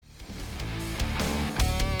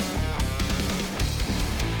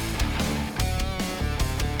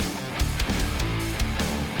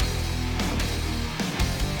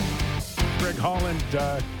Holland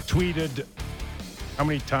tweeted, how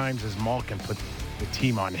many times has Malkin put the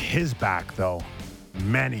team on his back, though?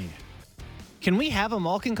 Many. Can we have a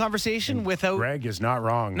Malkin conversation without... Greg is not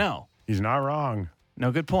wrong. No. He's not wrong.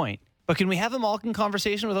 No, good point. But can we have a Malkin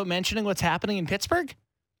conversation without mentioning what's happening in Pittsburgh?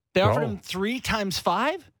 They offered him 3 times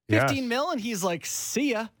 5, 15 mil, and he's like,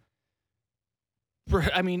 see ya.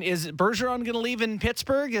 I mean, is Bergeron going to leave in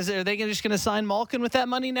Pittsburgh? Are they just going to sign Malkin with that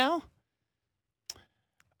money now?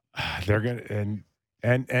 They're going to,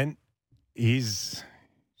 and he's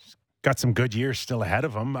got some good years still ahead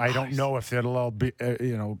of him. I don't know if it'll all be,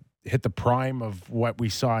 hit the prime of what we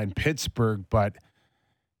saw in Pittsburgh, but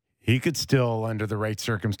he could still, under the right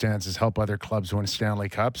circumstances, help other clubs win Stanley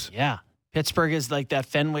Cups. Yeah. Pittsburgh is like that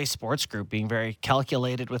Fenway Sports Group, being very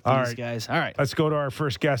calculated with these guys. All right. Let's go to our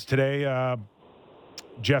first guest today.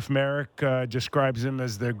 Jeff Merrick describes him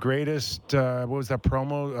as the greatest, what was that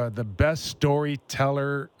promo? The best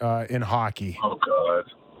storyteller in hockey. Oh, God.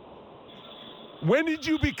 When did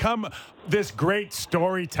you become this great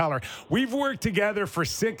storyteller? We've worked together for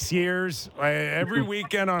 6 years. Every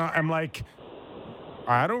weekend, I'm like,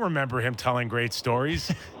 I don't remember him telling great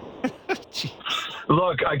stories.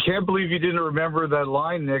 Look, I can't believe you didn't remember that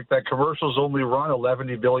line, Nick. That commercial's only run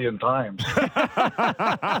 11 billion times.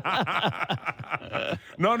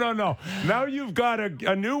 No. Now you've got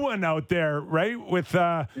a new one out there, right? With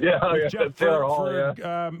Jeff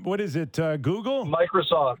what is it? Google?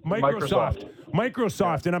 Microsoft.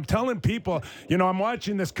 And I'm telling people, I'm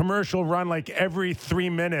watching this commercial run like every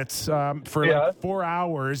 3 minutes for like 4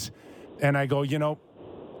 hours, and I go,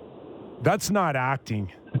 that's not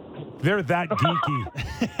acting. They're that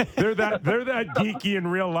geeky. they're that geeky in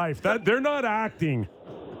real life. They're not acting.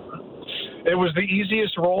 It was the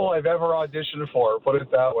easiest role I've ever auditioned for. Put it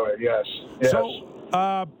that way. Yes. So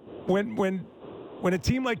when a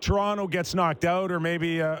team like Toronto gets knocked out, or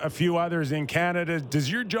maybe a few others in Canada,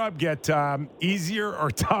 does your job get easier or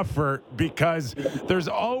tougher? Because there's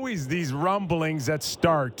always these rumblings that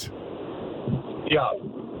start. Yeah.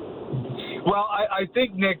 Well, I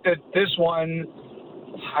think, Nick, that this one,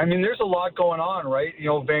 there's a lot going on, right?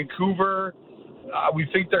 Vancouver, we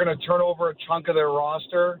think they're going to turn over a chunk of their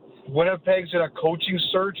roster. Winnipeg's in a coaching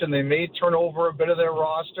search, and they may turn over a bit of their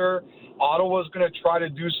roster. Ottawa's going to try to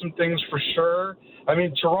do some things for sure.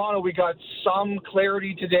 Toronto, we got some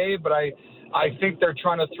clarity today, but I think they're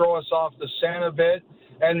trying to throw us off the scent a bit.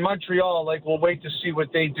 And Montreal, we'll wait to see what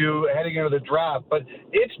they do heading into the draft. But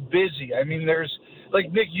it's busy. There's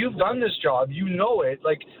Nick, you've done this job. You know it.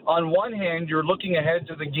 On one hand, you're looking ahead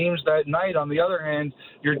to the games that night. On the other hand,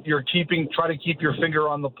 you're trying to keep your finger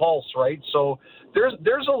on the pulse, right? So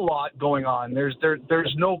there's a lot going on. There's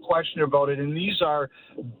no question about it. And these are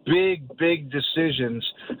big decisions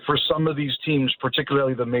for some of these teams,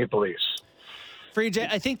 particularly the Maple Leafs. Friedge,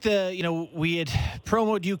 I think we had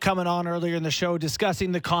promoted you coming on earlier in the show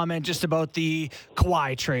discussing the comment just about the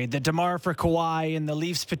Kawhi trade, the DeMar for Kawhi, and the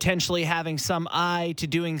Leafs potentially having some eye to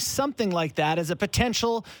doing something like that as a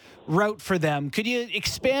potential route for them. Could you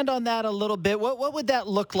expand on that a little bit? What would that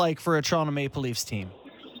look like for a Toronto Maple Leafs team?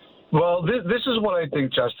 Well, this is what I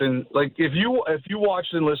think, Justin. If you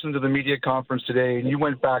watched and listened to the media conference today and you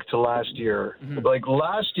went back to last year,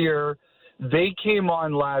 last year, they came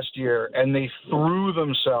on last year and they threw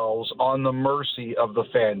themselves on the mercy of the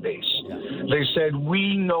fan base. Yeah. They said,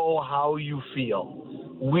 we know how you feel.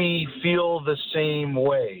 We feel the same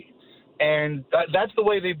way. And that's the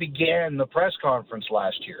way they began the press conference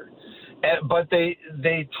last year. But they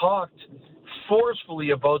talked forcefully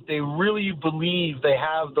about they really believe they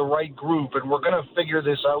have the right group and we're going to figure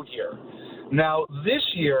this out here. Now, this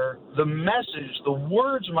year, the message, the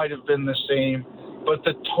words might have been the same, but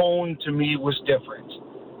the tone to me was different.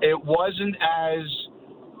 It wasn't as,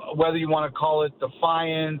 whether you want to call it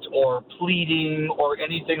defiant or pleading or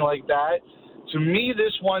anything like that. To me,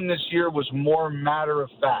 this one this year was more matter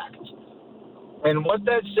of fact. And what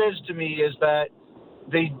that says to me is that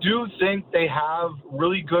they do think they have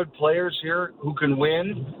really good players here who can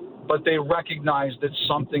win, but they recognize that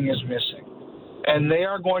something is missing. And they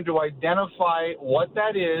are going to identify what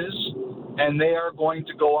that is, and they are going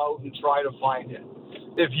to go out and try to find it.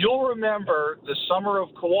 If you'll remember the summer of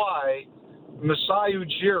Kawhi, Masai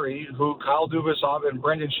Ujiri, who Kyle Dubas and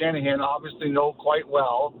Brendan Shanahan obviously know quite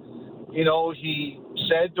well, he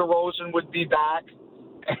said DeRozan would be back,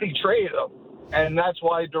 and he traded him. And that's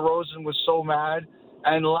why DeRozan was so mad,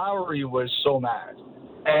 and Lowry was so mad.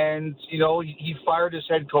 And, he fired his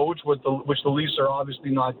head coach, which the Leafs are obviously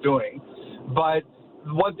not doing. But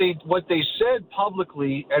what they said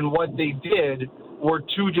publicly and what they did were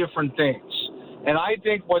two different things. And I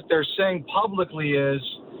think what they're saying publicly is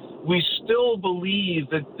we still believe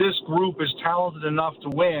that this group is talented enough to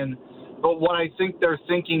win. But what I think they're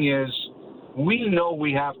thinking is, we know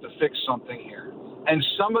we have to fix something here. And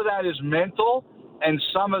some of that is mental, and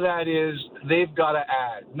some of that is they've got to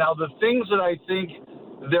add. Now, the things that I think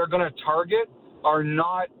they're going to target are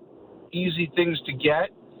not easy things to get.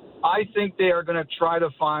 I think they are going to try to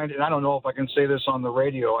find, and I don't know if I can say this on the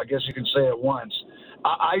radio, I guess you can say it once.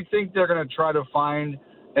 I think they're going to try to find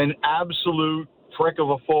an absolute prick of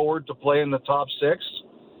a forward to play in the top six.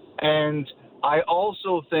 And I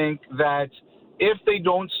also think that if they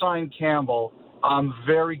don't sign Campbell, I'm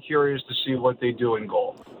very curious to see what they do in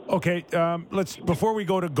goal. Okay, before we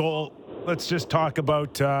go to goal, let's just talk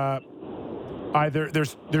about either.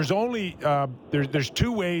 There's only there's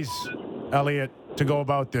two ways, Elliot, to go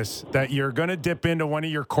about this. That you're going to dip into one of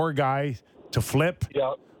your core guys to flip,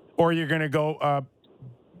 yeah, or you're going to go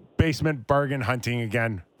basement bargain hunting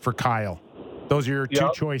again for Kyle. Those are your two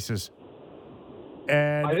choices.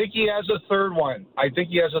 And I think he has a third one.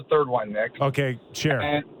 Nick. Okay,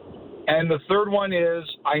 share. And the third one is,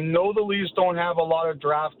 I know the Leafs don't have a lot of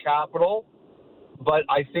draft capital, but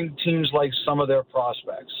I think teams like some of their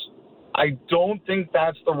prospects. I don't think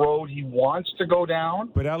that's the road he wants to go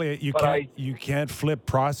down. But Elliot, you can't flip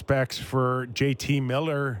prospects for JT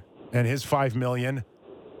Miller and his $5 million.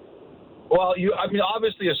 Well,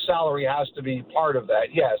 obviously a salary has to be part of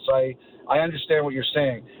that. Yes, I understand what you're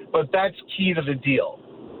saying, but that's key to the deal.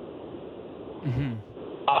 Mm-hmm.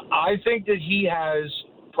 I think that he has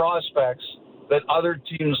prospects that other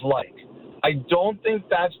teams like. I don't think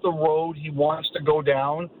that's the road he wants to go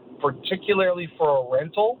down, particularly for a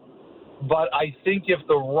rental. But I think if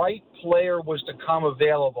the right player was to come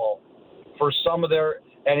available for some of their,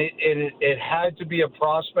 and it had to be a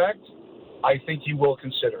prospect, I think he will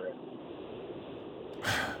consider it.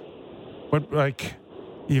 What, like,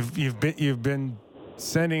 you've been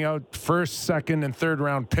sending out first, second, and third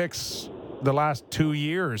round picks the last 2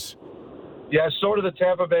 years. Yeah, so do the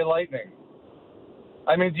Tampa Bay Lightning.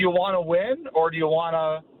 I mean, do you want to win, or do you want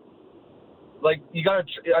to, then you got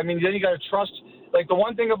to trust. Like, the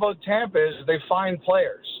one thing about Tampa is they find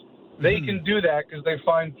players. They can do that because they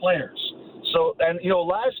find players. So, and,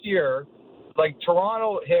 last year,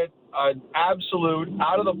 Toronto hit an absolute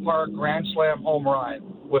out-of-the-park grand slam home run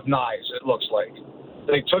with Knies, it looks like.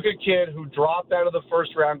 They took a kid who dropped out of the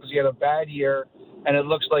first round because he had a bad year, and it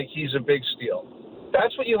looks like he's a big steal.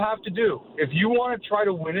 That's what you have to do. If you want to try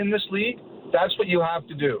to win in this league, that's what you have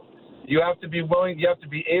to do. You have to be willing, you have to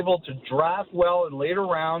be able to draft well in later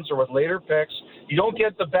rounds or with later picks. You don't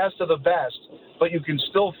get the best of the best, but you can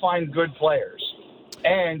still find good players.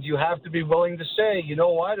 And you have to be willing to say, you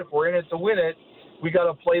know what, if we're in it to win it, we got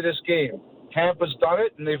to play this game. Tampa's done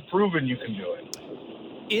it, and they've proven you can do it.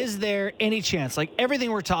 Is there any chance, everything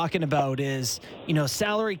we're talking about is,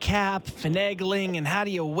 salary cap, finagling, and how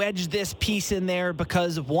do you wedge this piece in there?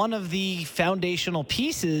 Because one of the foundational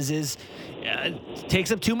pieces is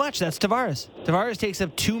takes up too much. That's Tavares. Tavares takes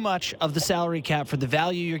up too much of the salary cap for the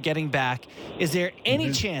value you're getting back. Is there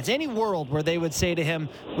any chance, any world where they would say to him,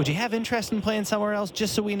 would you have interest in playing somewhere else,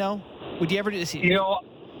 just so we know? Would you ever do this?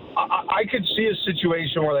 I could see a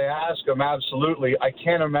situation where they ask him, absolutely. I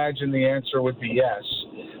can't imagine the answer would be yes.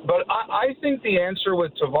 But I think the answer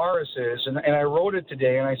with Tavares is, and I wrote it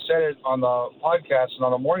today, and I said it on the podcast and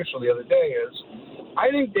on the morning show the other day, is I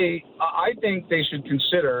think they should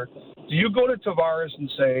consider, do you go to Tavares and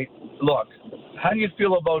say, look, how do you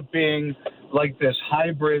feel about being like this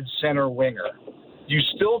hybrid center winger? You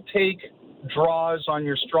still take draws on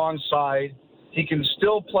your strong side. He can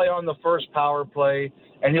still play on the first power play,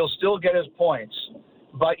 and he'll still get his points,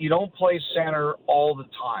 but you don't play center all the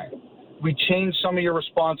time. We change some of your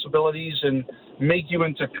responsibilities and make you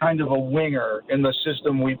into kind of a winger in the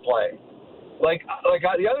system we play.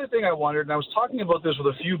 The other thing I wondered, and I was talking about this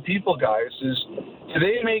with a few people, guys, is do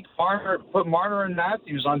they put Marner and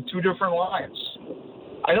Matthews on two different lines?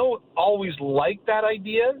 I don't always like that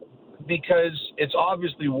idea because it's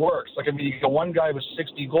obviously works. You got one guy with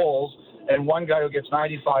 60 goals and one guy who gets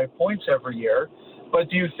 95 points every year. But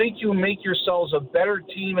do you think you make yourselves a better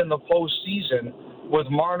team in the postseason with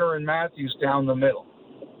Marner and Matthews down the middle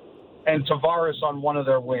and Tavares on one of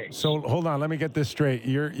their wings? So hold on, let me get this straight.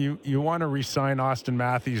 You want to re-sign Austin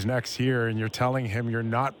Matthews next year, and you're telling him you're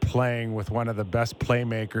not playing with one of the best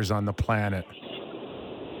playmakers on the planet.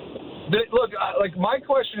 Look, my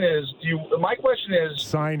question is,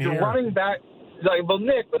 sign you're here. Running back.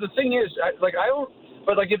 Nick, but the thing is, I don't.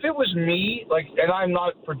 But if it was me, and I'm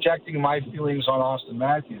not projecting my feelings on Austin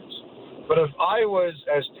Matthews, but if I was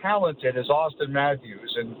as talented as Austin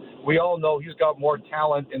Matthews, and we all know he's got more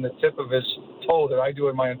talent in the tip of his toe that I do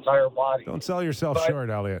in my entire body. Don't sell yourself short,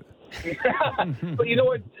 Elliot. But you know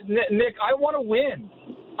what, Nick? I want to win.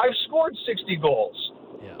 I've scored 60 goals.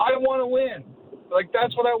 Yeah. I want to win. Like,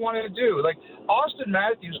 that's what I want to do. Like, Auston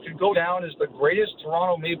Matthews could go down as the greatest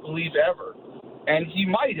Toronto Maple Leaf ever. And he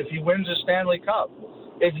might if he wins a Stanley Cup.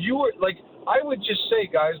 If you were, like, I would just say,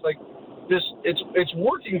 guys, like, this, it's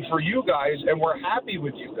working for you guys, and we're happy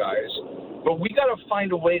with you guys. But we got to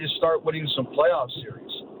find a way to start winning some playoff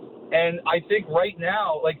series. And I think right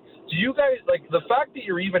now, like, do you guys, like, the fact that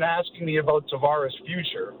you're even asking me about Tavares'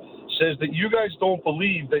 future says that you guys don't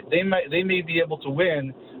believe that they may be able to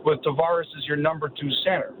win with Tavares as your number 2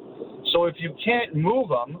 center. So if you can't move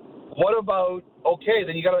him, what about, okay,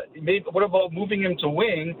 then you got to, what about moving him to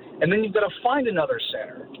wing, and then you've got to find another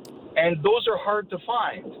center. And those are hard to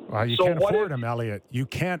find. Well, you can't afford them, Elliot. You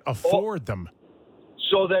can't afford them.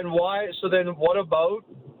 So then what about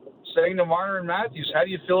saying to Marner and Matthews, how do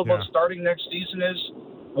you feel about starting next season as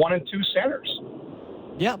 1 and 2 centers?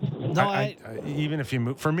 Yeah. No, even if you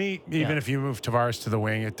move, for me, if you move Tavares to the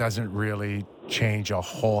wing, it doesn't really change a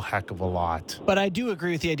whole heck of a lot. But I do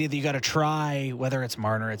agree with the idea that you got to try, whether it's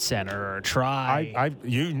Marner at center or try.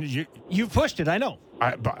 You've pushed it. I know.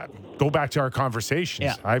 Go back to our conversations.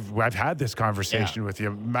 Yeah. I've had this conversation with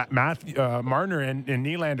you. Marner and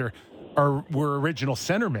Nylander were original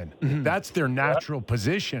centermen. Mm-hmm. That's their natural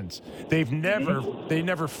positions. They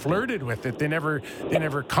never flirted with it. They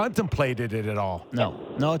never contemplated it at all.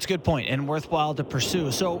 No, it's a good point and worthwhile to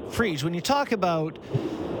pursue. So, Friedge, when you talk about,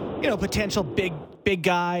 potential big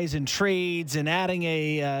guys and trades and adding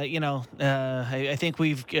I think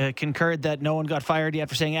we've concurred that no one got fired yet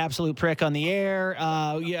for saying absolute prick on the air.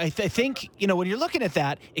 I think, when you're looking at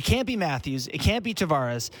that, it can't be Matthews. It can't be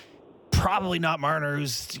Tavares. Probably not Marner,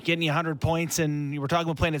 who's getting you 100 points, and we're talking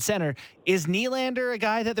about playing at center. Is Nylander a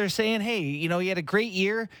guy that they're saying, hey, he had a great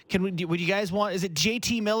year? Would you guys want? Is it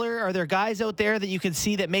JT Miller? Are there guys out there that you can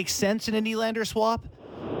see that makes sense in a Nylander swap?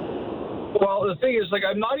 Well, the thing is, like,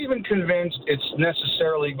 I'm not even convinced it's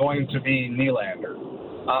necessarily going to be Nylander.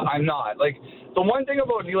 I'm not. Like, the one thing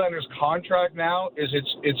about Nylander's contract now is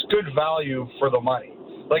it's good value for the money.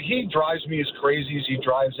 Like, he drives me as crazy as he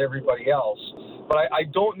drives everybody else. But I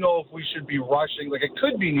don't know if we should be rushing. Like, it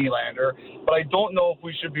could be Nylander, but I don't know if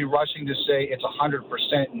we should be rushing to say it's 100%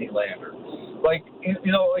 Nylander. Like,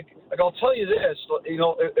 like I'll tell you this,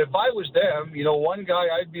 if I was them, one guy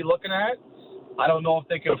I'd be looking at, I don't know if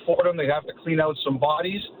they could afford him. They'd have to clean out some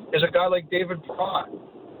bodies, is a guy like David Perron.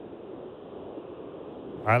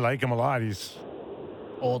 I like him a lot. He's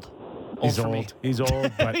old. He's old. He's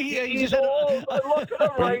old, but he's old. Look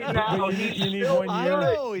at him right now. You need 1 year. I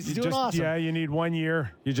know. He's doing awesome. Yeah, you need 1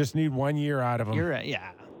 year. You just need 1 year out of him. You're right.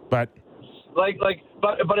 Yeah. But but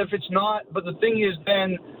if it's not. But the thing is,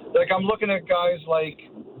 then, like, I'm looking at guys like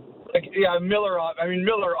Miller. I mean,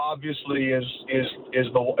 Miller obviously is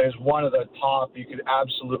one of the top you could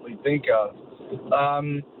absolutely think of.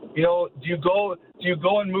 Do you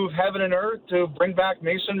go and move heaven and earth to bring back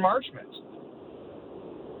Mason Marchment?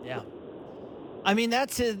 Yeah. I mean,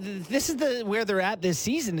 this is where they're at this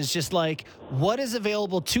season, is just like, what is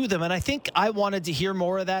available to them? And I think I wanted to hear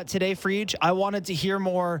more of that today, Friedge. I wanted to hear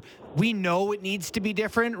more, we know it needs to be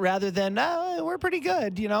different, rather than, we're pretty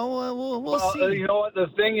good, we'll see. You know what, the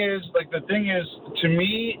thing is, to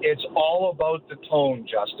me, it's all about the tone,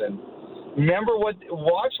 Justin.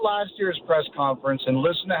 Watch last year's press conference and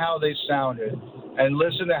listen to how they sounded, and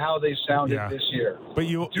listen to how they sounded this year. But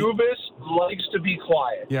Dubas likes to be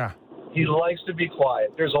quiet. Yeah. He likes to be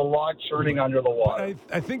quiet. There's a lot churning under the water.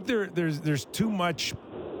 I think there's too much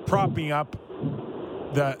propping up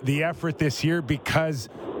the effort this year, because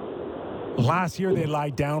last year they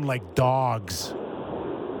lied down like dogs.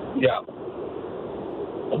 Yeah.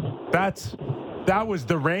 That was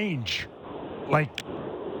the range. Like,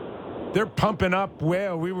 they're pumping up.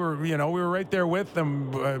 Well, we were right there with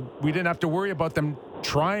them. We didn't have to worry about them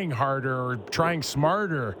trying harder or trying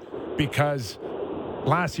smarter, because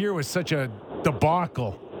last year was such a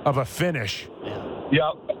debacle of a finish.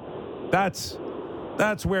 Yeah. That's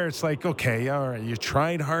where it's like, okay, all right, you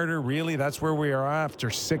tried harder, really? That's where we are after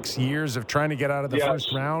 6 years of trying to get out of the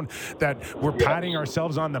first round, that we're patting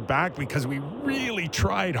ourselves on the back because we really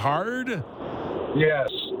tried hard? Yes.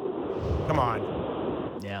 Come on.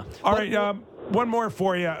 Yeah. All right, one more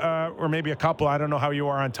for you, or maybe a couple. I don't know how you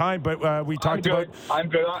are on time, but we talked about. I'm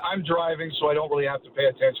good. I'm driving, so I don't really have to pay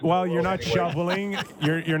attention. Well, you're not shoveling.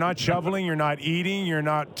 You're not shoveling. You're not eating. You're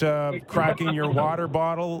not cracking your water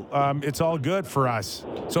bottle. It's all good for us.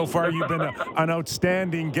 So far, you've been an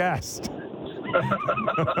outstanding guest.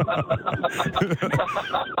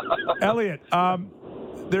 Elliot,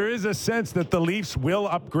 there is a sense that the Leafs will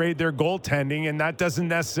upgrade their goaltending, and that doesn't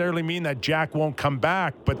necessarily mean that Jack won't come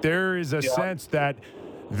back, but there is a sense that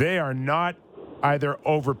they are not either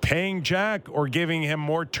overpaying Jack or giving him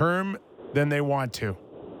more term than they want to.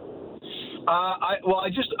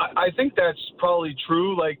 I think that's probably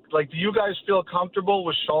true. Like, do you guys feel comfortable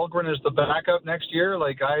with Shalgren as the backup next year?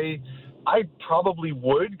 Like, I probably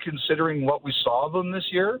would, considering what we saw of him this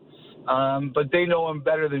year. But they know him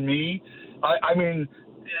better than me. I mean,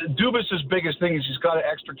 Dubas' biggest thing is he's got to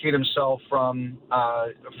extricate himself from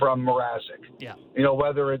Mrazek. Yeah. You know,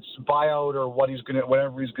 whether it's buyout or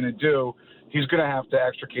whatever he's gonna do, he's gonna have to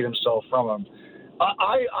extricate himself from him.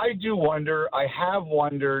 I do wonder. I have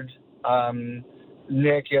wondered,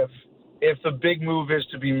 Nick, if the big move is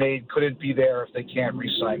to be made, could it be there if they can't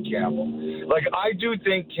re-sign Campbell? Like, I do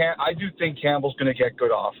think Campbell's going to get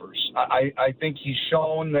good offers. I think he's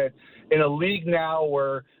shown that in a league now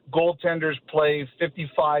where goaltenders play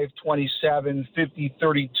 55-27,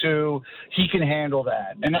 50-32, he can handle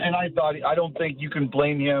that. And I don't think you can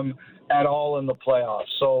blame him at all in the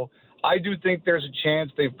playoffs. So I do think there's a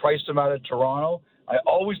chance they've priced him out of Toronto. I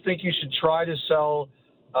always think you should try to sell.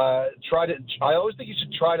 I always think you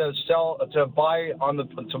should try to buy on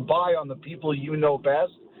the people you know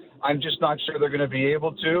best. I'm just not sure they're going to be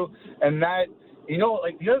able to. And that, you know,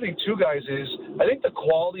 like the other thing too, guys, is I think the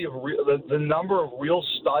quality of the number of real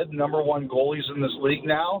stud number one goalies in this league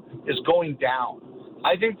now is going down.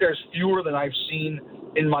 I think there's fewer than I've seen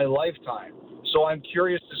in my lifetime. So I'm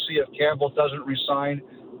curious to see if Campbell doesn't resign.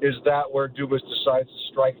 Is that where Dubas decides to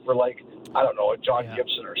strike for, like, I don't know, a John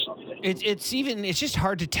Gibson or something? It's just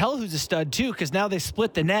hard to tell who's a stud too, because now they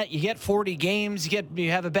split the net. You get 40 games, you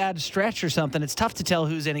have a bad stretch or something. It's tough to tell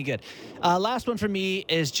who's any good. Last one for me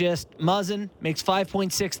is just Muzzin makes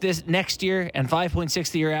 5.6 this next year and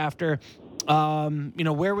 5.6 the year after. You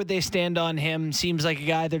know, where would they stand on him? Seems like a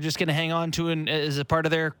guy they're just going to hang on to as a part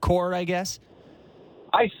of their core, I guess.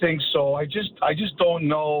 I think so. I just don't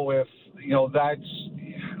know if, you know, that's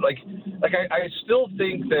like I still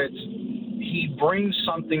think that he brings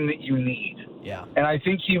something that you need. Yeah. And I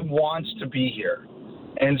think he wants to be here.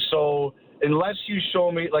 And so unless you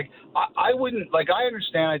show me, like, I wouldn't, like, I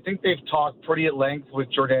understand. I think they've talked pretty at length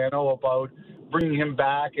with Giordano about bringing him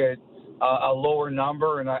back at a lower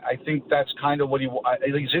number. And I think that's kind of what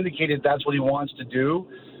he's indicated that's what he wants to do.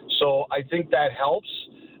 So I think that helps.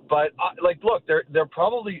 But look, they're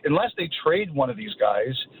probably, unless they trade one of these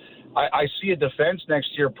guys, I see a defense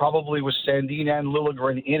next year probably with Sandin and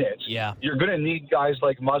Liljegren in it. Yeah. You're going to need guys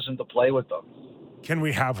like Muzzin to play with them. Can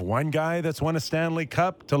we have one guy that's won a Stanley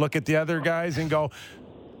Cup to look at the other guys and go,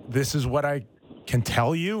 this is what I can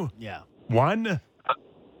tell you? Yeah. One?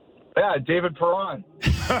 Yeah, David Perron.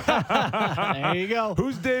 There you go.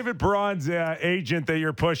 Who's David Perron's agent that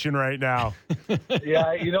you're pushing right now?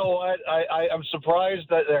 Yeah, you know what? I'm surprised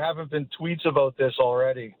that there haven't been tweets about this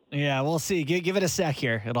already. Yeah, we'll see. Give it a sec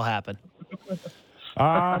here. It'll happen.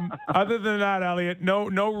 Other than that, Elliot,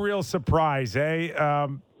 no real surprise, eh?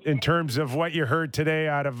 In terms of what you heard today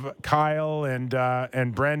out of Kyle and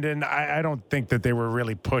Brendan, I don't think that they were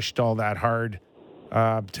really pushed all that hard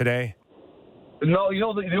today. No, you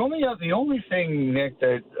know, the only thing, Nick,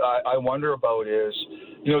 that I wonder about is,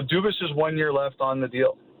 you know, Dubas has 1 year left on the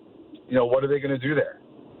deal. You know, what are they going to do there?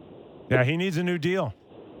 Yeah, he needs a new deal.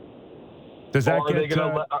 Does that get?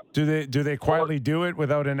 Do they quietly do it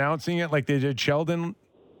without announcing it like they did Sheldon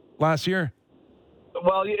last year?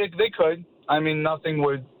 Well, they could. I mean, nothing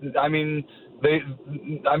would. I mean, they.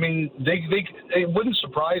 It wouldn't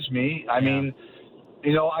surprise me. I mean.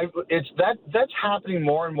 You know, that's happening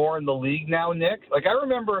more and more in the league now, Nick. Like, I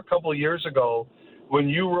remember a couple of years ago when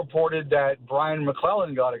you reported that Brian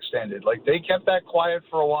McClellan got extended. Like, they kept that quiet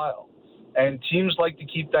for a while, and teams like to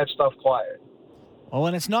keep that stuff quiet. Well,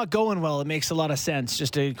 when it's not going well, it makes a lot of sense.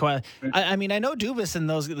 Just to quiet. I mean, I know Dubas and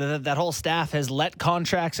that whole staff has let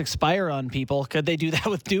contracts expire on people. Could they do that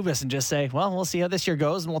with Dubas and just say, "Well, we'll see how this year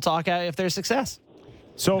goes, and we'll talk if there's success"?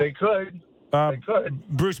 So they could.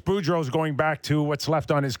 Bruce Boudreau's going back to what's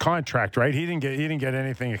left on his contract, right? He didn't get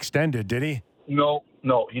anything extended, did he? No,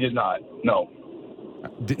 he did not. No,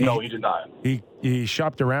 he did not. He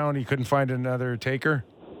shopped around. He couldn't find another taker.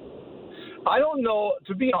 I don't know.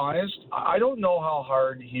 To be honest, I don't know how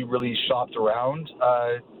hard he really shopped around,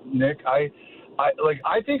 Nick. I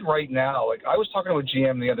think right now, like, I was talking to a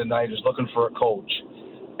GM the other night who's looking for a coach,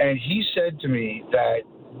 and he said to me that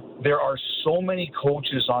there are so many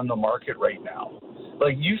coaches on the market right now.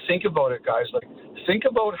 Like, you think about it, guys. Like, think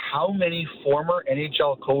about how many former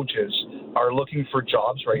NHL coaches are looking for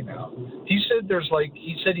jobs right now. He said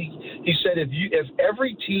if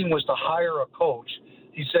every team was to hire a coach,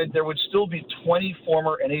 he said there would still be 20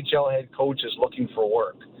 former NHL head coaches looking for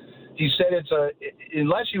work. He said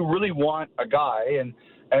unless you really want a guy, and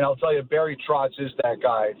I'll tell you, Barry Trotz is that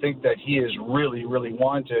guy. I think that he is really, really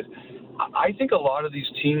wanted. I think a lot of these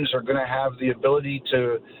teams are going to have the ability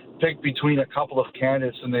to pick between a couple of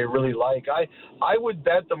candidates and they really like. I would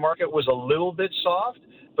bet the market was a little bit soft,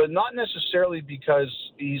 but not necessarily because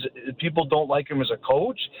people don't like him as a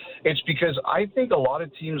coach. It's because I think a lot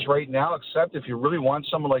of teams right now, except if you really want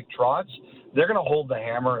someone like Trotz, they're going to hold the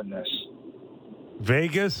hammer in this.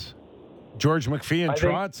 Vegas, George McPhee and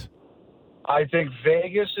Trotz? I think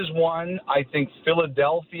Vegas is one. I think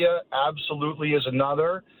Philadelphia absolutely is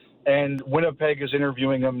another. And Winnipeg is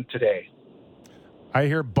interviewing him today. I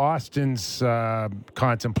hear Boston's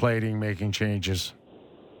contemplating making changes.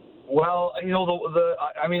 Well, you know,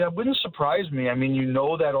 I mean, it wouldn't surprise me. I mean, you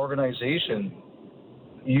know that organization.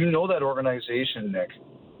 Nick.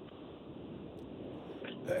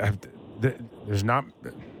 There's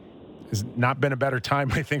not been a better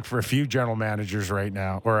time, I think, for a few general managers right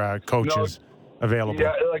now, or coaches available.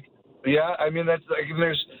 Yeah. I mean, that's like,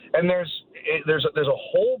 there's a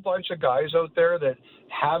whole bunch of guys out there that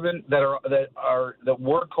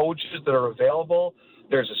were coaches that are available.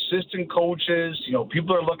 There's assistant coaches. You know,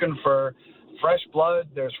 people are looking for fresh blood.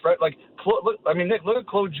 There's Nick, look at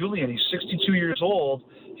Claude Julien. He's 62 years old.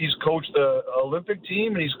 He's coached the Olympic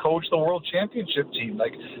team and he's coached the World Championship team.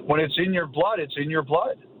 Like, when it's in your blood, it's in your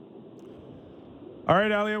blood. All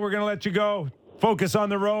right, Elliot, we're going to let you go. Focus on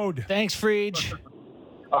the road. Thanks, Freege.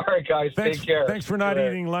 All right, guys. Take care. Thanks for not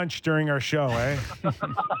eating lunch during our show, eh?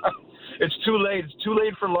 It's too late. It's too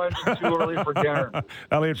late for lunch and too early for dinner.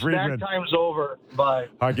 Elliot Friedman. Snack time's over. Bye.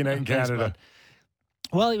 Hockey Night in Canada.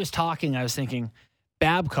 While he was talking, I was thinking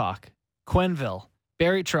Babcock, Quenneville,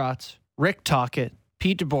 Barry Trotz, Rick Tocchet,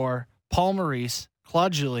 Pete DeBoer, Paul Maurice,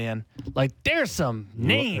 Claude Julien. Like, there's some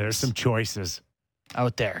names. There's some choices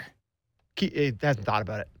out there. He hasn't thought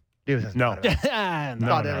about it. No.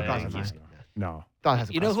 No.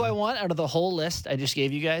 You know who I want out of the whole list I just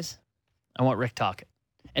gave you guys? I want Rick Tocchet.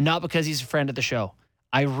 And not because he's a friend of the show.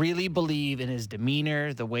 I really believe in his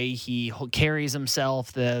demeanor, the way he carries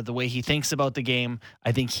himself, the way he thinks about the game.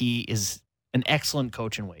 I think he is an excellent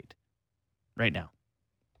coach in Wade right now.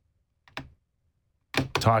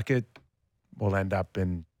 Tocchet will end up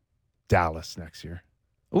in Dallas next year.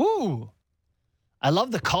 Ooh. I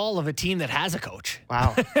love the call of a team that has a coach.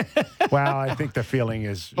 Wow. Well, I think the feeling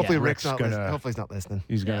is hopefully hopefully he's not listening.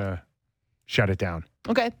 He's going to shut it down.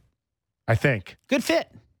 Okay. I think. Good fit.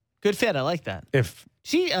 I like that.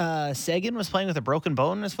 Sagan was playing with a broken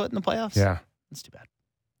bone in his foot in the playoffs? Yeah. That's too bad.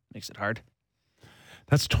 Makes it hard.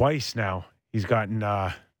 That's twice now. He's gotten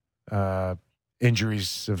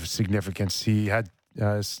injuries of significance. He had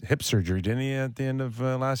hip surgery, didn't he, at the end of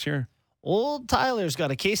last year? Old Tyler's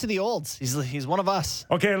got a case of the olds. He's one of us.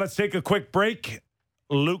 Okay, let's take a quick break.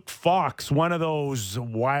 Luke Fox, one of those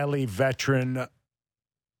wily veteran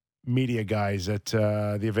media guys at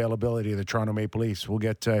the availability of the Toronto Maple Leafs. We'll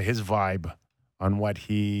get his vibe on what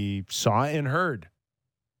he saw and heard.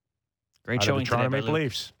 Great showing today, Toronto Maple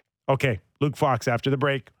Leafs. Okay, Luke Fox after the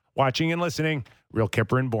break. Watching and listening, Real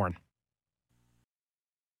Kipper and Bourne.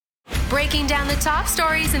 Breaking down the top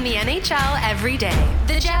stories in the NHL every day.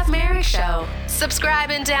 The Jeff Merrick Show.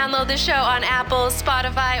 Subscribe and download the show on Apple,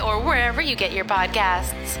 Spotify, or wherever you get your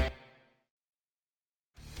podcasts.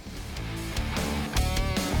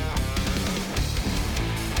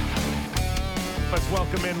 Let's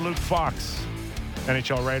welcome in Luke Fox,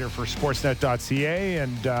 NHL writer for Sportsnet.ca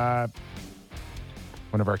and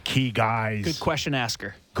one of our key guys. Good question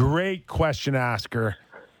asker. Great question asker.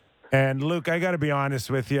 And Luke, I got to be honest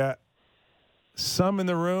with you. Some in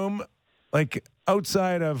the room, like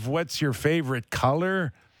outside of what's your favorite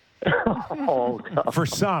color, for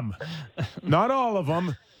some, not all of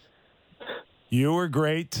them, you were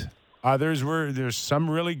great. There's some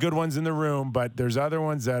really good ones in the room, but there's other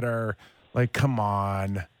ones that are like, come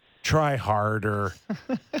on, try harder.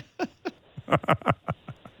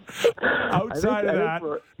 Outside of that,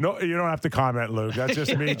 no, you don't have to comment, Luke. That's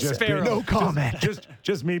just me. No comment.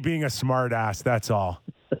 Just me being a smart ass. That's all.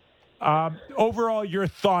 Overall, your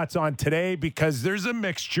thoughts on today, because there's a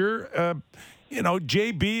mixture.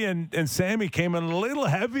 JB and Sammy came in a little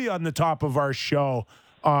heavy on the top of our show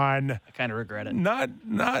on. I kind of regret it. Not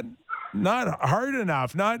hard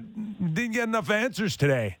enough. Didn't get enough answers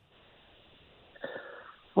today.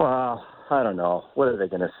 Well, I don't know. What are they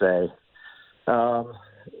going to say?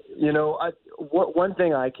 One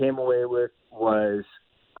thing I came away with was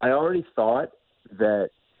I already thought that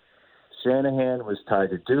Shanahan was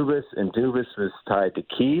tied to Dubas and Dubas was tied to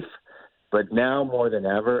Keefe, but now more than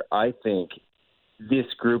ever, I think this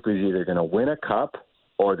group is either going to win a cup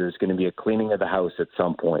or there's going to be a cleaning of the house at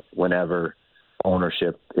some point whenever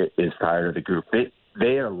ownership is tired of the group.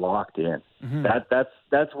 They are locked in. Mm-hmm.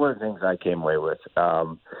 That's one of the things I came away with.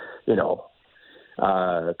 Kyle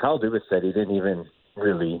Dubas said he didn't even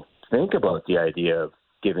really think about the idea of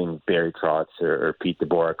giving Barry Trotz or Pete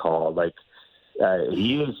DeBoer a call. Like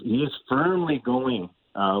he is firmly going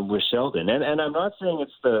with Sheldon, and I'm not saying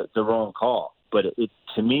it's the wrong call, but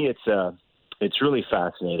to me it's really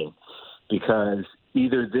fascinating because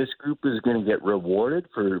either this group is going to get rewarded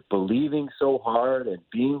for believing so hard and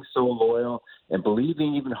being so loyal and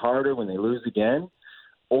believing even harder when they lose again,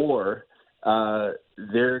 or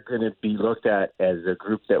they're going to be looked at as a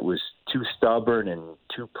group that was too stubborn and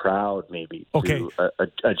too proud maybe to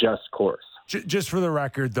adjust course. Just for the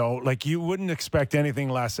record, though, like you wouldn't expect anything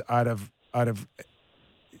less out of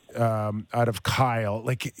Kyle.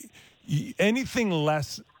 Like anything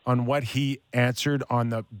less on what he answered on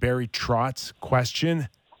the Barry Trotz question,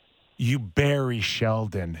 you bury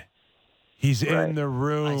Sheldon. He's right in the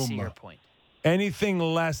room. I see your point. Anything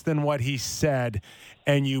less than what he said,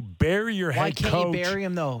 and you bury your head coach. Why can't you bury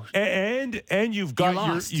him though? And you've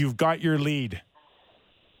got your lead.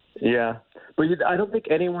 Yeah, but I don't think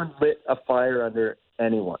anyone lit a fire under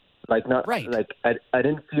anyone. Like not right. Like I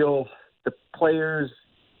didn't feel the players.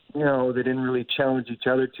 They didn't really challenge each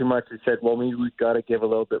other too much. They said, well, maybe we've got to give a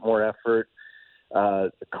little bit more effort.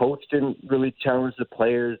 The coach didn't really challenge the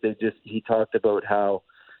players. He talked about how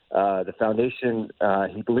the foundation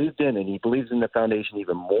he believed in, and he believes in the foundation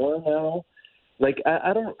even more now. Like,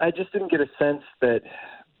 I just didn't get a sense that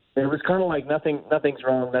it was kind of like nothing's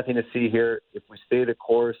wrong, nothing to see here. If we stay the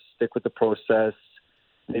course, stick with the process,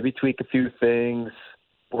 maybe tweak a few things,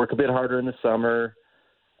 work a bit harder in the summer.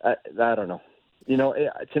 I don't know.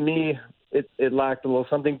 To me, it lacked a little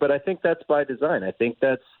something, but I think that's by design. I think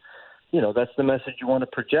that's the message you want to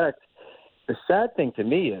project. The sad thing to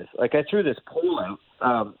me is, like, I threw this poll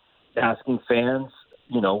out asking fans,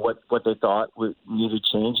 what they thought needed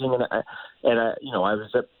changing, and I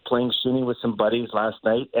was playing shinny with some buddies last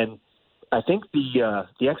night, and I think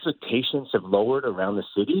the expectations have lowered around the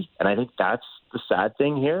city, and I think that's the sad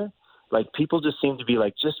thing here. Like, people just seem to be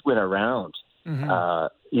like, just win around. Mm-hmm.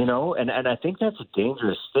 And I think that's a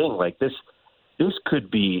dangerous thing. Like this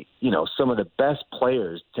could be, some of the best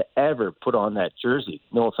players to ever put on that jersey.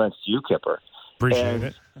 No offense to you, Kipper. Appreciate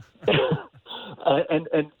it.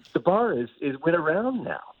 and the bar is win around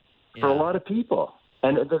now for a lot of people.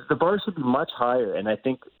 And the bar should be much higher. And I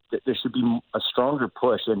think that there should be a stronger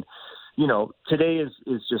push. And, today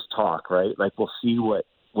is just talk, right? Like we'll see what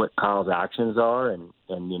Kyle's actions are. And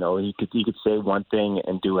he could say one thing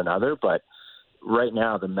and do another, but right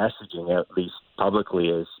now, the messaging, at least publicly,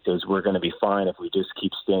 is we're going to be fine if we just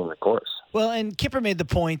keep staying the course. Well, and Kipper made the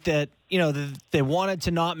point that, they wanted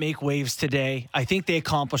to not make waves today. I think they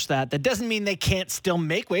accomplished that. That doesn't mean they can't still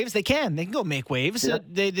make waves. They can. They can go make waves. Yeah.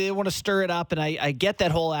 They want to stir it up, and I get that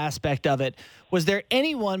whole aspect of it. Was there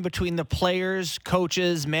anyone between the players,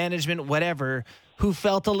 coaches, management, whatever, who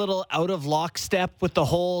felt a little out of lockstep with the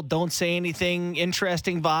whole don't say anything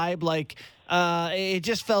interesting vibe? Like, it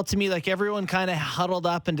just felt to me like everyone kind of huddled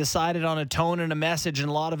up and decided on a tone and a message, and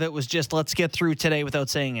a lot of it was just let's get through today without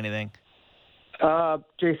saying anything.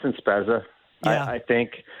 Jason Spezza, yeah. I think,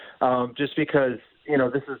 just because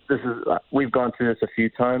this is we've gone through this a few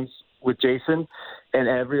times with Jason, and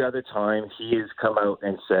every other time he has come out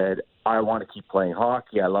and said, "I want to keep playing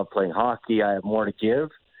hockey. I love playing hockey. I have more to give."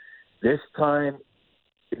 This time,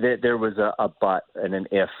 there was a but and an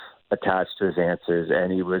if attached to his answers,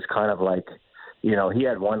 and he was kind of like, he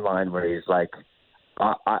had one line where he's like,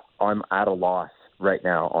 I'm at a loss right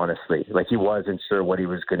now, honestly. Like he wasn't sure what he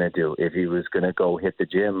was going to do, if he was going to go hit the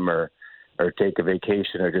gym or take a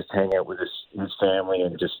vacation or just hang out with his family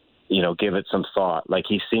and just, give it some thought. Like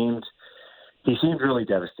he seemed really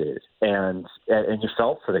devastated, and you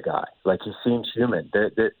felt for the guy. Like he seemed human.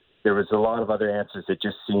 There was a lot of other answers that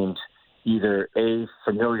just seemed either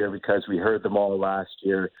familiar because we heard them all last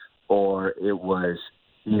year, or it was,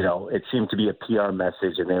 it seemed to be a PR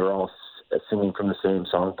message and they were all singing from the same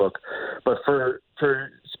songbook. But for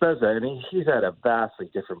Spezza, I mean, he's at a vastly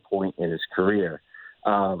different point in his career.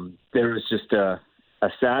 There was just a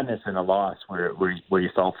sadness and a loss where you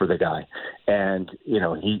felt for the guy. And,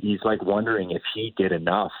 he's like wondering if he did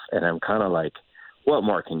enough. And I'm kind of like, what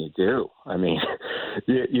more can you do? I mean,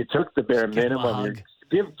 you took the bare minimum.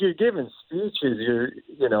 You're giving speeches. You're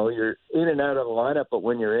in and out of the lineup, but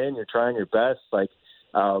when you're in, you're trying your best. But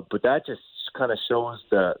that just kind of shows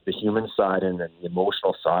the human side and the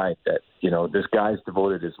emotional side that this guy's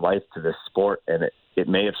devoted his life to this sport, and it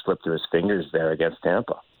may have slipped through his fingers there against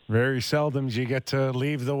Tampa. Very seldom do you get to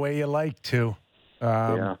leave the way you like to,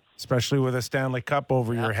 especially with a Stanley Cup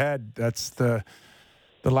over your head. That's the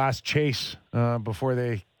last chase before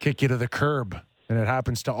they kick you to the curb, and it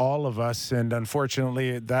happens to all of us. And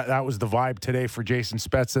unfortunately, that was the vibe today for Jason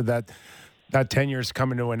Spezza. That tenure is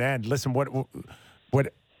coming to an end. Listen,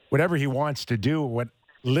 whatever he wants to do, what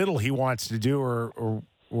little he wants to do, or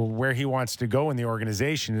where he wants to go in the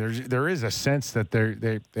organization, there is a sense that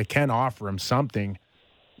they can offer him something.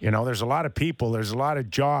 You know, there's a lot of people, there's a lot of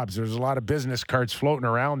jobs, there's a lot of business cards floating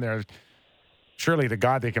around there. Surely to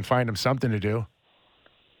God they can find him something to do.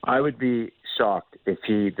 I would be shocked if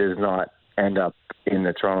he does not end up in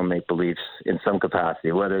the Toronto Maple Leafs in some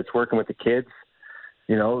capacity, whether it's working with the kids,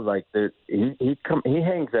 you know, like he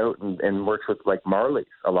hangs out and works with like Marlies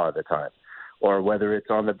a lot of the time, or whether it's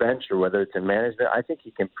on the bench or whether it's in management. I think he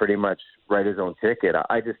can pretty much write his own ticket.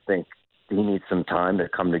 I just think he needs some time to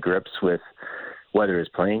come to grips with whether his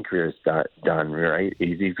playing career is done, right?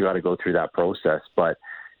 He's got to go through that process. But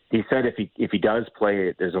he said if he does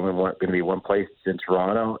play, there's only going to be one place in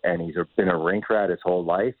Toronto, and he's been a rink rat his whole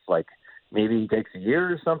life. Like, maybe he takes a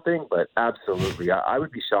year or something, but absolutely. I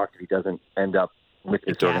would be shocked if he doesn't end up with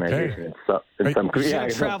this organization in some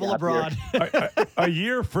travel abroad. A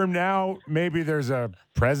year from now, maybe there's a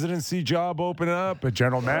presidency job opening up, a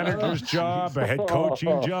general manager's job, a head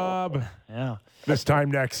coaching job. Yeah. This time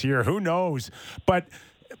next year, who knows? But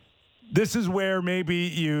this is where maybe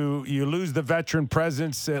you lose the veteran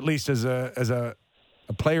presence, at least as a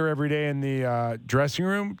player every day in the dressing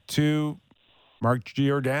room, to Mark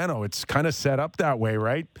Giordano. It's kind of set up that way,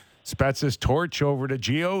 right? Spezza's torch over to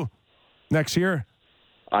Gio next year.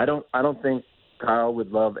 I don't think Kyle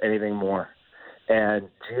would love anything more. And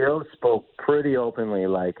Gio spoke pretty openly.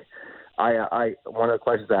 Like, I one of the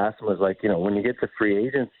questions I asked him was like, you know, when you get to free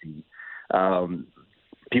agency,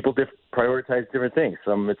 people prioritize different things.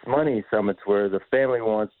 Some it's money, some it's where the family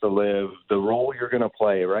wants to live, the role you're going to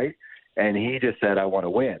play, right? And he just said, I want to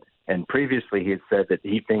win. And previously he had said that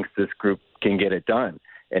he thinks this group can get it done.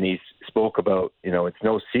 And he spoke about, you know, it's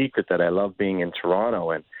no secret that I love being in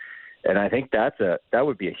Toronto. And I think that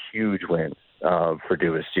would be a huge win for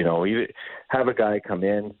Dubas. You know, you have a guy come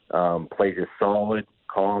in, plays a solid,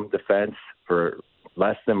 calm defense for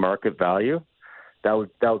less than market value. That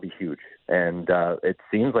would be huge. And it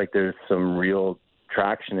seems like there's some real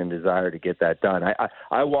traction and desire to get that done.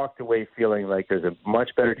 I walked away feeling like there's a much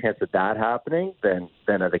better chance of that happening than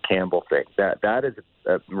of the Campbell thing.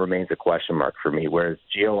 That remains a question mark for me. Whereas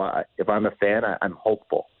Gio, if I'm a fan, I'm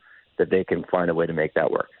hopeful that they can find a way to make that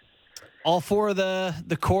work. All four of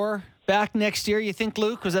the core back next year, you think,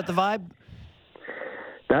 Luke? Was that the vibe?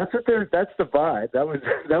 That's the vibe. That was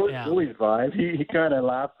Billy's vibe. He kind of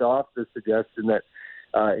laughed off the suggestion that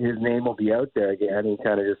his name will be out there again. He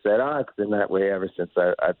kind of just said, it's been that way ever since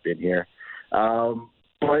I've been here.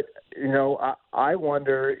 But, you know, I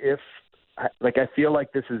wonder if, like, I feel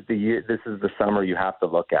like this is the year, this is the summer you have to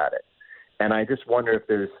look at it. And I just wonder if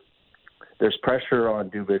there's pressure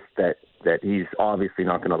on Dubas that he's obviously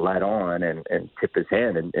not going to let on and tip his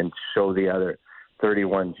hand and show the other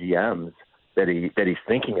 31 GMs that he's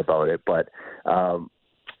thinking about it. But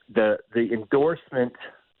the endorsement,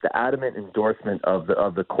 the adamant endorsement of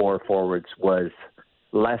the core forwards was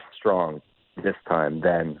less strong this time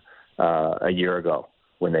than a year ago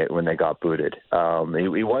when they got booted.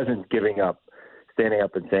 He wasn't standing up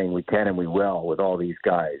and saying we can and we will with all these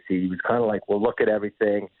guys. He was kind of like, well, look at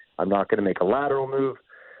everything. I'm not going to make a lateral move.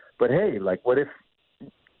 But hey, like, what if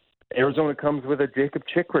Arizona comes with a Jacob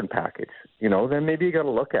Chychrun package? You know, then maybe you got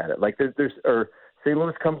to look at it. Like, or St.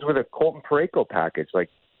 Louis comes with a Colton Parayko package. Like,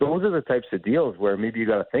 those are the types of deals where maybe you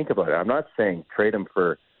got to think about it. I'm not saying trade him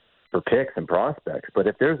for picks and prospects, but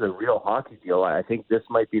if there's a real hockey deal, I think this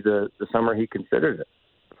might be the summer he considers it.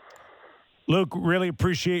 Luke, really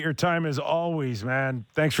appreciate your time as always, man.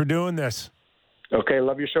 Thanks for doing this. Okay,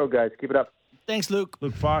 love your show, guys. Keep it up. Thanks, Luke.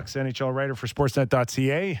 Luke Fox, NHL writer for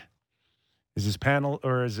Sportsnet.ca. Is his panel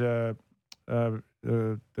or is the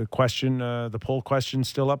question, the poll question,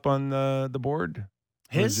 still up on the board?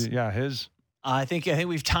 His? His. I think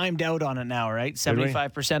we've timed out on it now, right?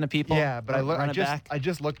 75% of people. Yeah, but I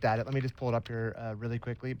just looked at it. Let me just pull it up here really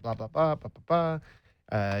quickly. Blah blah blah blah blah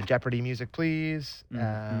blah. Jeopardy music, please.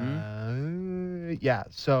 Mm-hmm. Yeah.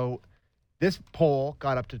 So this poll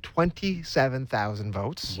got up to 27,000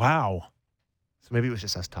 votes. Wow. So maybe it was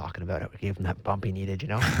just us talking about it. We gave them that bump he needed, you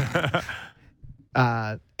know.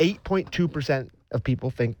 8.2% of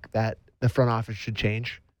people think that the front office should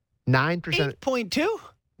change. 9%. 8.2.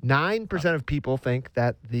 9% of people think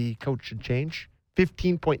that the coach should change.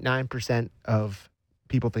 15.9% of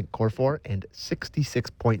people think core 4, and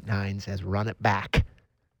 66.9% says run it back.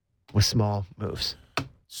 with small moves.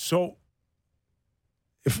 So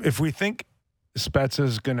if we think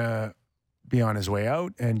Spezza's going to be on his way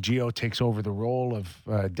out and Gio takes over the role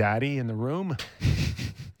of daddy in the room,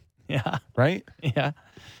 yeah, right? Yeah.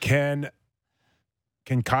 Can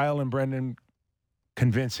Kyle and Brendan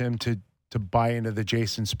convince him to buy into the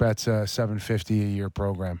Jason Spezza $750 a year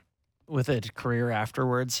program with a career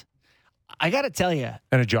afterwards? I got to tell you,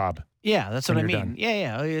 and a job. Yeah, that's what I mean. Done.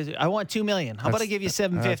 Yeah. I want $2 million. How about I give you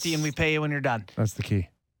 $750 and we pay you when you're done? That's the key.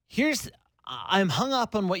 I'm hung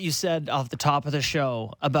up on what you said off the top of the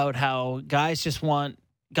show about how guys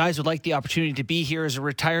would like the opportunity to be here as a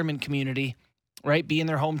retirement community, right? Be in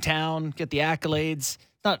their hometown, get the accolades.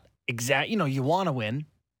 Not exact, you want to win.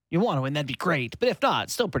 You want to win, that'd be great. But if not,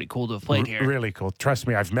 it's still pretty cool to have played here. Really cool. Trust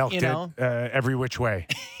me, I've milked it every which way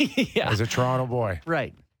as a Toronto boy.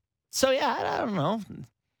 Right. So, yeah, I don't know.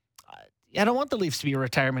 I don't want the Leafs to be a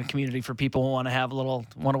retirement community for people who want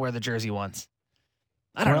to wear the jersey once.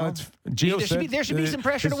 I don't know. Gio there should be some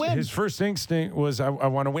pressure to win. His first instinct was, I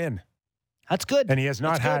want to win. That's good. And he has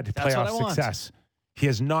not had playoff success. He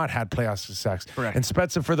has not had playoff success. Correct. And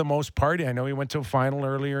Spezza, for the most part, I know he went to a final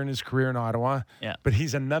earlier in his career in Ottawa, but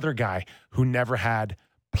he's another guy who never had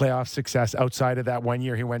playoff success outside of that 1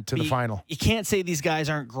 year he went to the final. You can't say these guys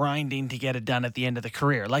aren't grinding to get it done at the end of the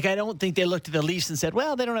career. Like, I don't think they looked at the Leafs and said,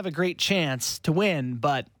 well, they don't have a great chance to win,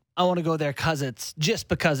 but I want to go there because it's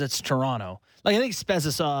Toronto. Like, I think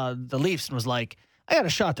Spezza saw the Leafs and was like, I got a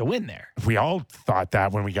shot to win there. We all thought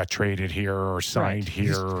that when we got traded here or signed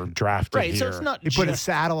here or drafted here. Right, so it's not put a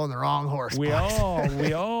saddle on the wrong horse. We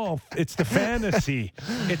all, it's the fantasy.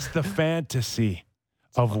 It's the fantasy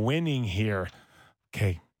of winning here.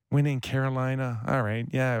 Okay, winning Carolina. All right,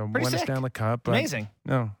 yeah, won a Stanley Cup. Amazing.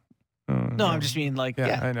 No, I'm just mean like,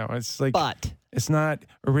 yeah. I know. It's like, but it's not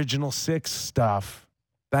original six stuff.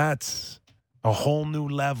 That's a whole new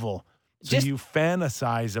level. So you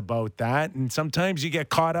fantasize about that, and sometimes you get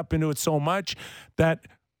caught up into it so much that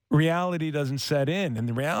reality doesn't set in. And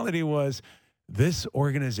the reality was, this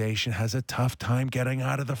organization has a tough time getting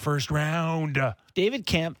out of the first round. David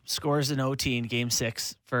Kemp scores an OT in Game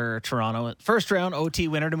 6 for Toronto. First round OT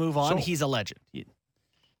winner to move on. So he's a legend.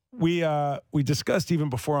 We discussed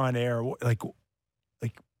even before on air, I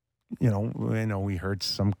know we heard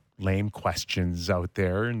some lame questions out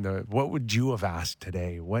there, and what would you have asked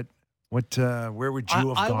today? Where would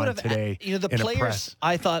you have gone today? The players.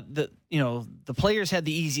 I thought that the players had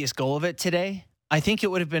the easiest go of it today. I think it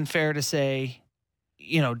would have been fair to say,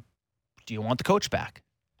 do you want the coach back?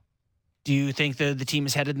 Do you think the team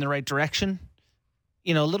is headed in the right direction?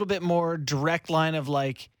 A little bit more direct line of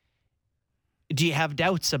like, do you have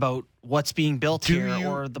doubts about what's being built here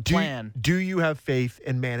or the plan? Do you have faith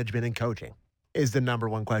in management and coaching? Is the number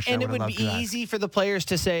one question. And it would be easy for the players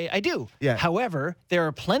to say, I do. Yeah. However, there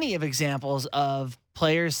are plenty of examples of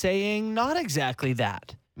players saying not exactly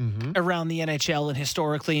that around the NHL and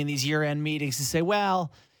historically in these year-end meetings and say,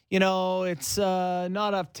 well, it's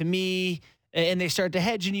not up to me. And they start to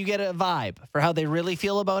hedge and you get a vibe for how they really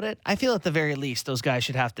feel about it. I feel at the very least those guys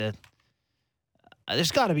should have to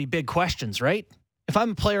there's got to be big questions, right? If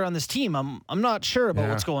I'm a player on this team, I'm not sure about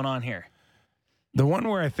what's going on here. The one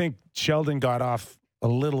where I think Sheldon got off a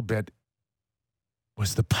little bit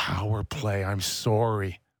was the power play. I'm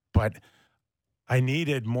sorry, but I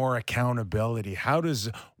needed more accountability. How does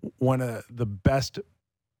one of the best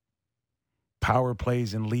power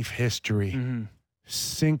plays in Leaf history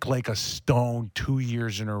sink like a stone 2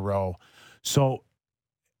 years in a row? So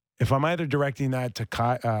if I'm either directing that to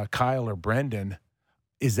Kyle or Brendan,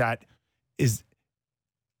 is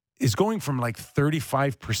going from like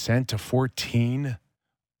 35% to 14%.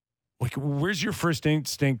 Like, where's your first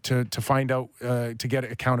instinct to find out, to get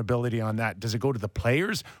accountability on that? Does it go to the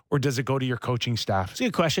players or does it go to your coaching staff? It's a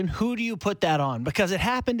good question. Who do you put that on? Because it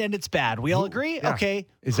happened and it's bad. We all agree? Yeah. Okay.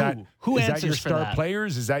 Who answers that your for star that?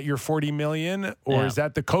 Players? Is that your $40 million? Or is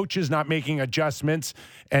that the coaches not making adjustments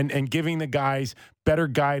and giving the guys better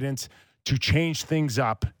guidance to change things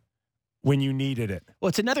up when you needed it? Well,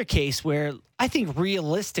 it's another case where I think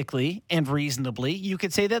realistically and reasonably, you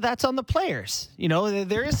could say that that's on the players.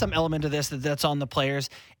 There is some element of this that's on the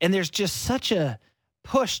players. And there's just such a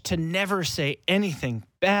push to never say anything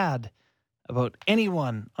bad about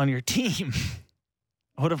anyone on your team.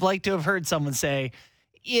 I would have liked to have heard someone say,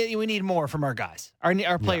 yeah, we need more from our guys.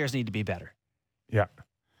 Our players need to be better. Yeah.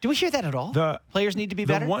 Do we hear that at all? The players need to be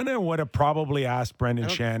better? The one I would have probably asked Brendan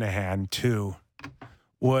Shanahan, too,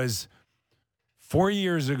 was 4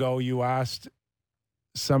 years ago, you asked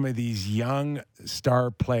some of these young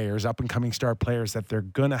star players, up-and-coming star players, that they're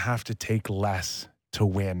going to have to take less to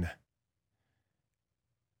win.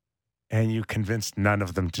 and you convinced none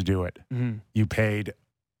of them to do it. Mm-hmm. You paid,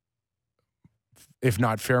 if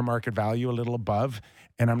not fair market value, a little above.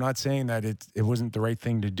 And I'm not saying that it wasn't the right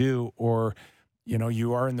thing to do, or,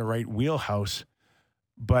 you are in the right wheelhouse,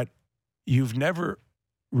 but you've never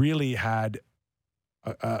really had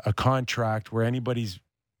a contract where anybody's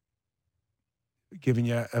giving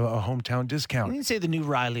you a hometown discount. You can say the new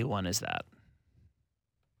Riley one is that.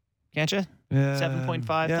 Can't you? 7.5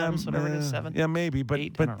 times, whatever it is, 7? Yeah, maybe, but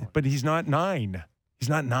 8, but he's not 9. He's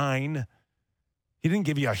not 9. He didn't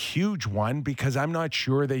give you a huge one because I'm not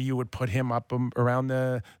sure that you would put him up around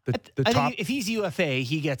the I top. think if he's UFA,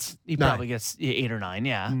 he probably gets 8 or 9.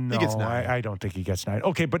 Yeah, No, He gets 9. I don't think he gets 9.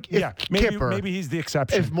 Okay, but If maybe he's the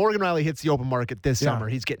exception. If Morgan Riley hits the open market this summer,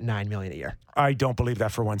 he's getting $9 million a year. I don't believe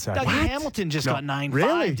that for one second. Dougie Hamilton just got 9.5,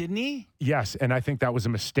 Really? didn't he? Yes, and I think that was a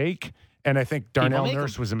mistake, and I think Darnell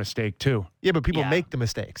Nurse was a mistake too. Yeah, but people Yeah. make the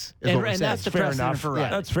mistakes. Is And- what we're and saying. that's the Fair precedent enough. for Riley.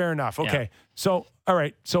 That's fair enough. Yeah. Okay, so all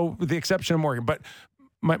right, so with the exception of Morgan, but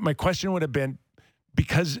my question would have been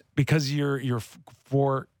because your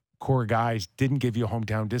 4 core guys didn't give you a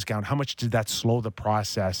hometown discount. How much did that slow the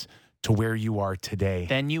process to where you are today?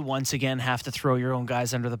 Then you once again have to throw your own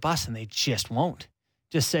guys under the bus, and they just won't.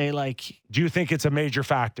 Just say like, Do you think it's a major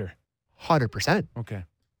factor? 100%. Okay,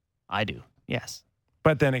 I do. Yes.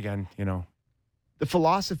 but then again, The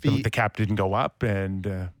philosophy. the cap didn't go up,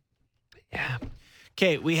 and Yeah.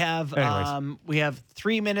 Okay, we have Anyways.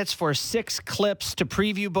 3 minutes for 6 clips to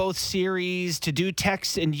preview both series, to do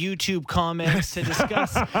text and YouTube comments, to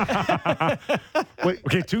discuss.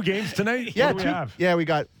 okay, 2 games tonight. Yeah, What do we have? Yeah, we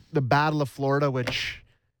got the Battle of Florida, which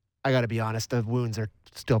I got to be honest, the wounds are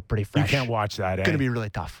still pretty You fresh. can't watch that. It's going to be really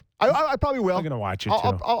tough. I probably will. I'm going to watch it too.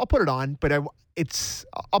 I'll put it on, but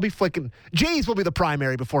I'll be flicking. Jays will be the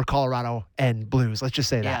primary before Colorado and Blues. Let's just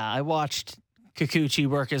say that. Yeah, I watched Kikuchi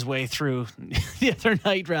work his way through the other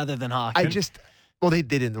night rather than hockey. They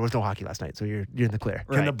didn't. There was no hockey last night, so you're in the clear.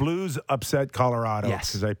 Can the Blues upset Colorado? Yes.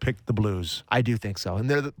 Because I picked the Blues. I do think so. And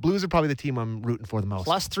the Blues are probably the team I'm rooting for the most.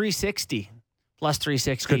 Plus 360. Plus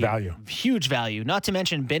 360. Good value. Huge value. Not to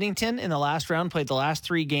mention Binnington in the last round played the last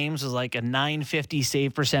 3 games, was like a .950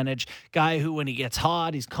 save percentage. Guy who, when he gets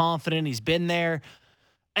hot, he's confident. He's been there.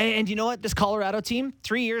 And you know what? This Colorado team,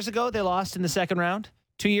 3 years ago, they lost in the second round.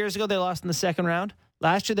 2 years ago, they lost in the second round.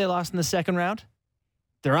 Last year, they lost in the second round.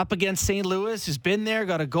 They're up against St. Louis, who's been there,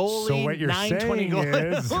 got a goalie. So what you're 920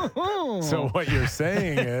 saying is, so what you're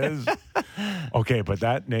saying is, okay, but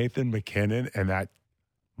that Nathan McKinnon and that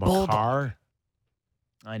Makar,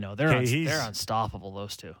 I know they're unstoppable.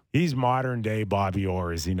 Those two. he's modern day Bobby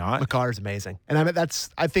Orr, is he not? Makar is amazing, and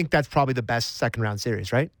I think that's probably the best second round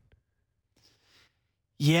series, right?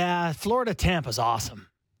 Yeah, Florida Tampa's awesome.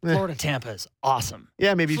 Florida Tampa is awesome.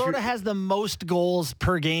 Yeah, maybe Florida has the most goals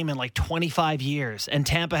per game in like 25 years, and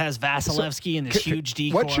Tampa has Vasilevsky and this huge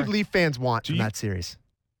decor. What should Leaf fans want from that series?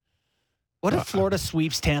 What if Florida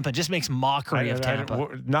sweeps Tampa? Just makes mockery of Tampa.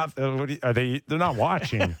 Are they? They're not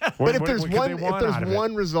watching. But if there's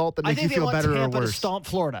one result that makes you feel better or Tampa worse, to stomp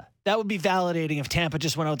Florida. That would be validating if Tampa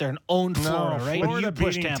just went out there and owned Florida, right? Florida You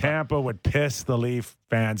push beating Tampa would piss the Leaf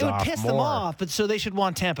fans It would off piss more. them off, but so they should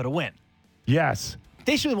want Tampa to win. Yes.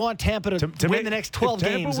 They should want Tampa to win make, the next 12 if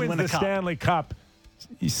games Tampa and win wins a the cup. Stanley Cup,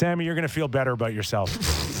 Sammy, you're going to feel better about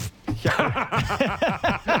yourself.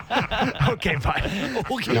 Okay, bud.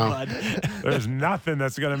 Okay, bud. There's nothing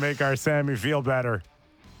that's going to make our Sammy feel better.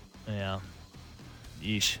 Yeah.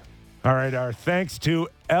 Yeesh. All right, our thanks to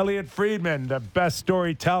Elliot Friedman, the best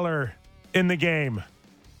storyteller in the game.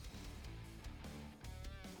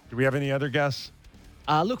 Do we have any other guests?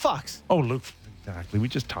 Luke Fox. Oh, Luke. Exactly. We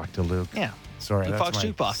just talked to Luke. Yeah. Sorry, Luke that's Fox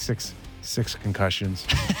my Jukebox. six concussions.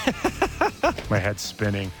 My head's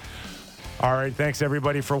spinning. All right, thanks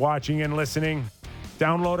everybody for watching and listening.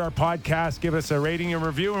 Download our podcast, give us a rating and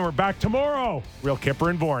review, and we're back tomorrow. Real Kipper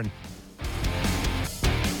and Bourne.